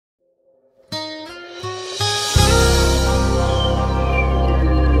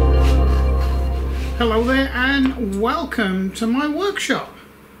Hello there and welcome to my workshop,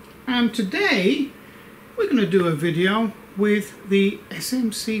 and today we're going to do a video with the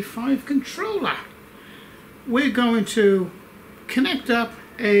SMC5 controller. We're going to connect up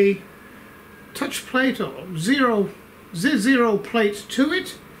a touch plate or Z0 plate to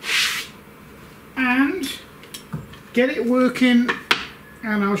it and get it working,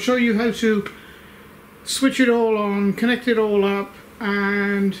 and I'll show you how to switch it all on, connect it all up,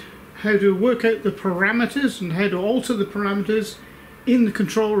 and how to work out the parameters and how to alter the parameters in the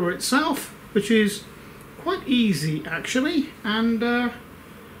controller itself, which is quite easy actually, and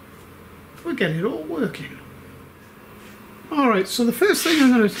we'll get it all working. Alright, so the first thing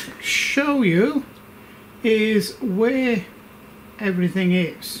I'm going to show you is where everything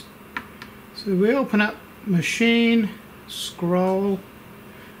is. So we open up Machine, Scroll.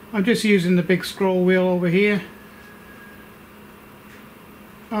 I'm just using the big scroll wheel over here.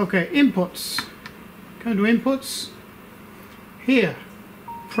 Okay, inputs. Go to inputs. Here,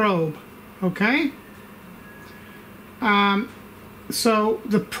 probe. Okay. So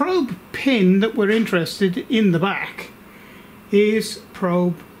the probe pin that we're interested in the back is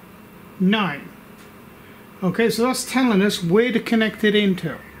probe 9. Okay, so that's telling us where to connect it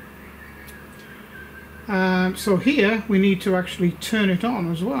into. So here we need to actually turn it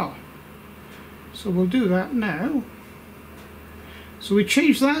on as well. So we'll do that now. So we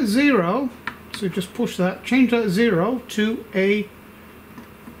change that 0, so just push that, change that 0 to a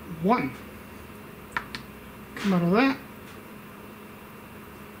 1. Come out of that.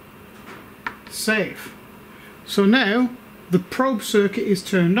 Save. So now the probe circuit is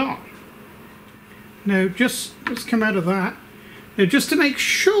turned on. Now let's come out of that. Now just to make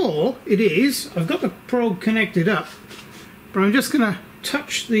sure it is, I've got the probe connected up, but I'm just going to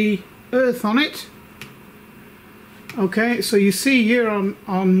touch the earth on it. Okay, so you see here on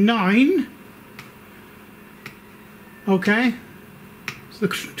 9, okay, so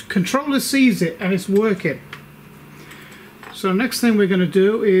the controller sees it and it's working. So next thing we're going to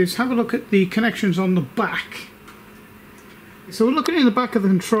do is have a look at the connections on the back. So we're looking in the back of the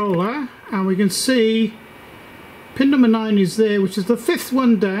controller and we can see pin number 9 is there, which is the 5th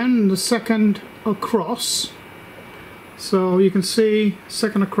one down and the 2nd across. So you can see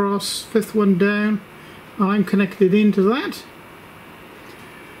 2nd across, 5th one down. I'm connected into that.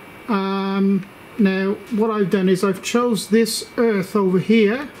 Now what I've done is I've chose this earth over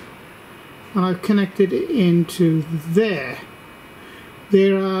here and I've connected it into there.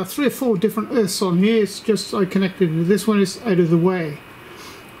 There are 3 or 4 different earths on here. It's just I connected to this one, is out of the way.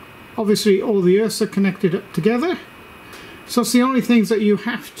 Obviously all the earths are connected up together, so it's the only things that you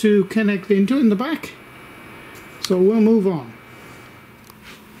have to connect into in the back. So we'll move on.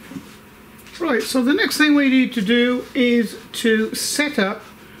 Right, so the next thing we need to do is to set up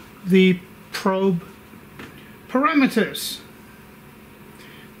the probe parameters.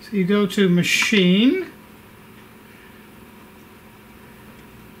 So you go to Machine,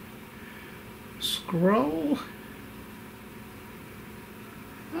 Scroll,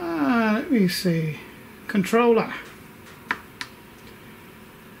 let me see, Controller.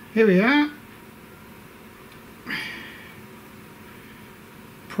 Here we are.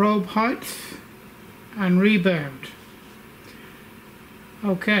 Probe height and rebound.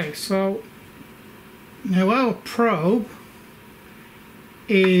 Okay, so now our probe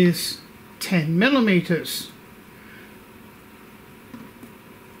is 10 millimeters.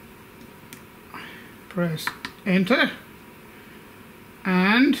 Press enter,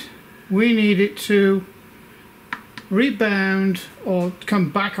 and we need it to rebound or come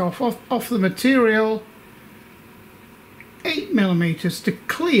back off the material 8 millimeters to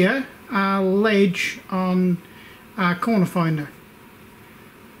clear our ledge on our corner finder.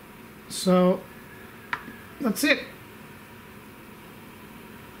 So that's it.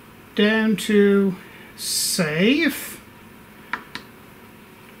 Down to save,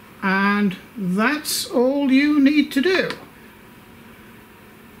 and that's all you need to do.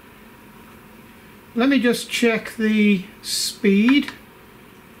 Let me just check the speed.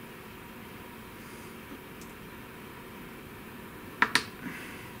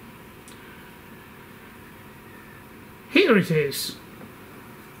 Here it is.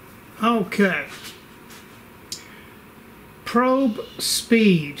 Okay. Probe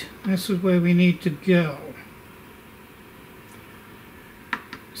speed. This is where we need to go.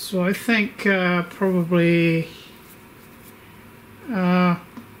 So I think probably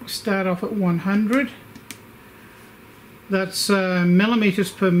start off at 100. That's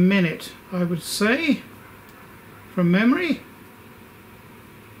millimeters per minute, I would say, from memory.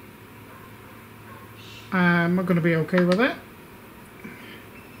 I'm not going to be okay with that.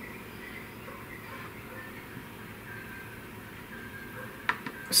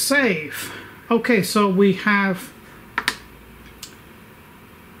 save. Okay, so we have,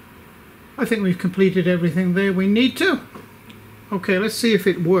 I think we've completed everything there we need to. Okay, let's see if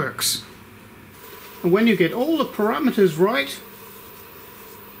it works. And when you get all the parameters right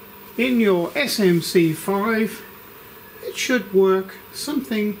in your SMC5, it should work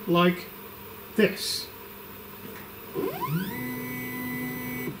something like this.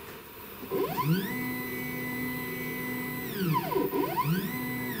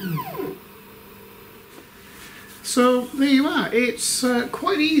 So there you are. It's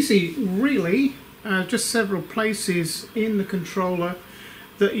quite easy, really. Just several places in the controller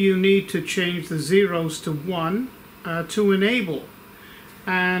that you need to change the zeros to 1 to enable.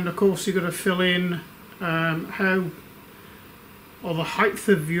 And of course you've got to fill in how, or the height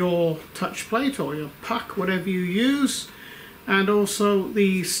of your touch plate or your puck, whatever you use, and also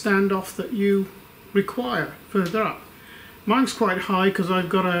the standoff that you require further up. Mine's quite high because I've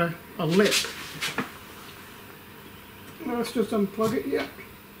got a lip. Let's just unplug it here.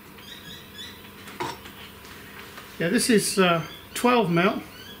 Yeah, this is 12mm,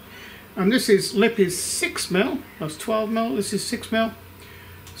 and this is lip is 6mm. That's 12mm. This is 6mm.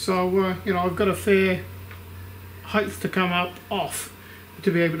 So you know, I've got a fair height to come up off to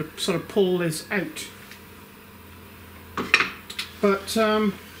be able to sort of pull this out. But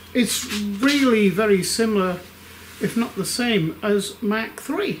it's really very similar, if not the same, as Mach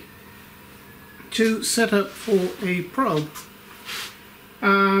 3 to set up for a probe.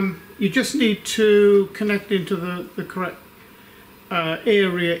 You just need to connect into the correct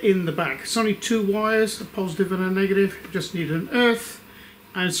area in the back. It's only 2 wires, a positive and a negative. You just need an earth,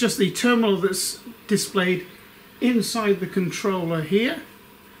 and it's just the terminal that's displayed inside the controller here.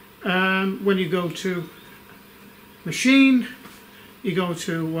 When you go to machine, you go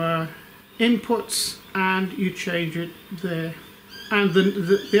to inputs, and you change it there. And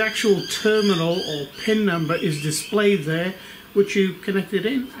the actual terminal or pin number is displayed there, which you connect it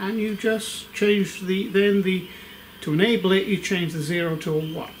in, and you just change to enable it, you change the 0 to a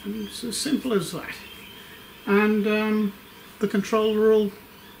 1. And it's as simple as that. And the controller will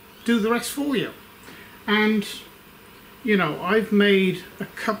do the rest for you. And you know, I've made a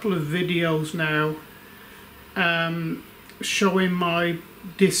couple of videos now showing my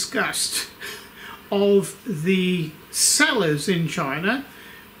disgust of the sellers in China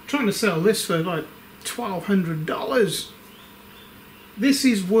trying to sell this for like $1,200. This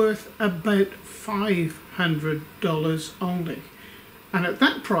is worth about $500 only, and at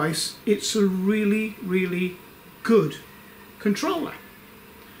that price it's a really, really good controller.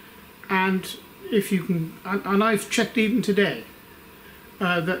 And if you can, and I've checked even today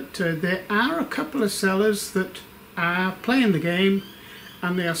that there are a couple of sellers that are playing the game,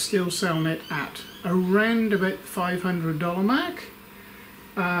 and they are still selling it at around about $500 mark.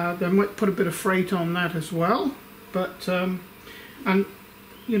 They might put a bit of freight on that as well, but and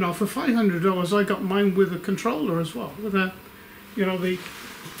you know, for $500 I got mine with a controller as well, with a, you know, the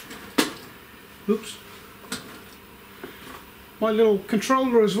oops, my little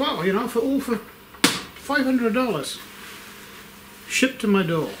controller as well, you know, for $500 shipped to my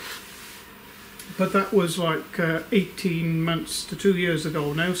door. But that was like 18 months to 2 years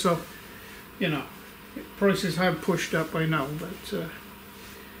ago now, so you know, prices have pushed up, I know, but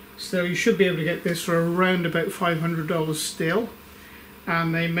still you should be able to get this for around about $500 still,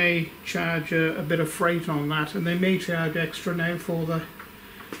 and they may charge a bit of freight on that, and they may charge extra now for the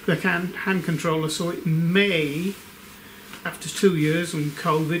hand controller, so it may, after 2 years and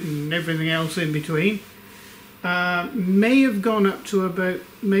COVID and everything else in between, may have gone up to about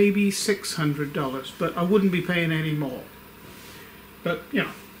maybe $600, but I wouldn't be paying any more. But you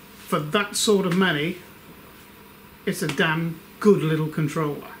know, for that sort of money, it's a damn good little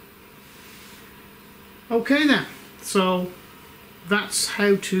controller. Okay then, so that's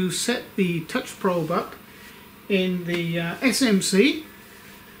how to set the touch probe up in the SMC,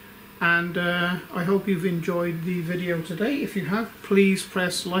 and I hope you've enjoyed the video today. If you have, please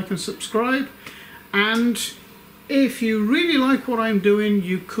press like and subscribe, and if you really like what I'm doing,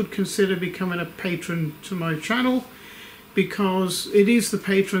 you could consider becoming a patron to my channel, because it is the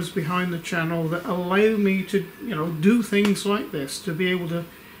patrons behind the channel that allow me to, you know, do things like this, to be able to,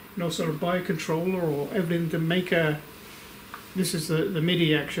 you know, sort of buy a controller or everything to make a, this is the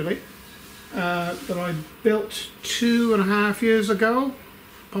MIDI actually, that I built 2.5 years ago,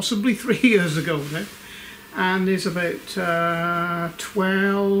 possibly 3 years ago now, and there's about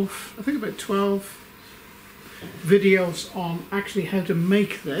 12, I think about 12 videos on actually how to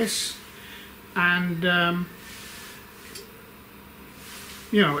make this, and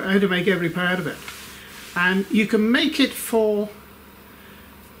you know, how to make every part of it. And you can make it for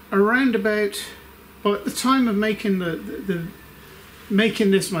around about, well, at the time of making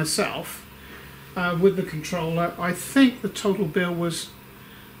making this myself with the controller, I think the total bill was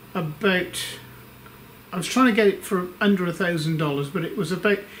about, I was trying to get it for under $1,000, but it was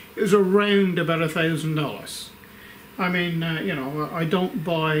around about $1,000. I mean, you know, I don't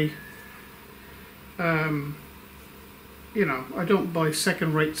buy, you know, I don't buy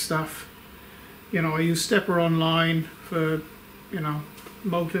second-rate stuff. You know, I use Stepper Online for, you know,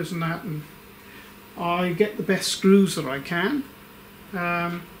 motors and that, and I get the best screws that I can,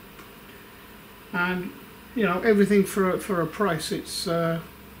 and you know, everything for a price. It's I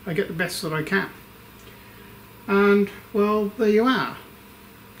get the best that I can, and well, there you are.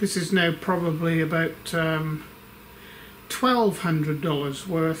 This is now probably about $1,200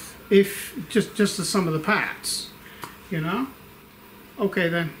 worth, if just the sum of the parts, you know. Okay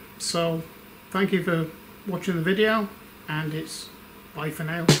then, so thank you for watching the video, and it's bye for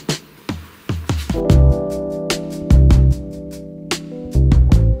now.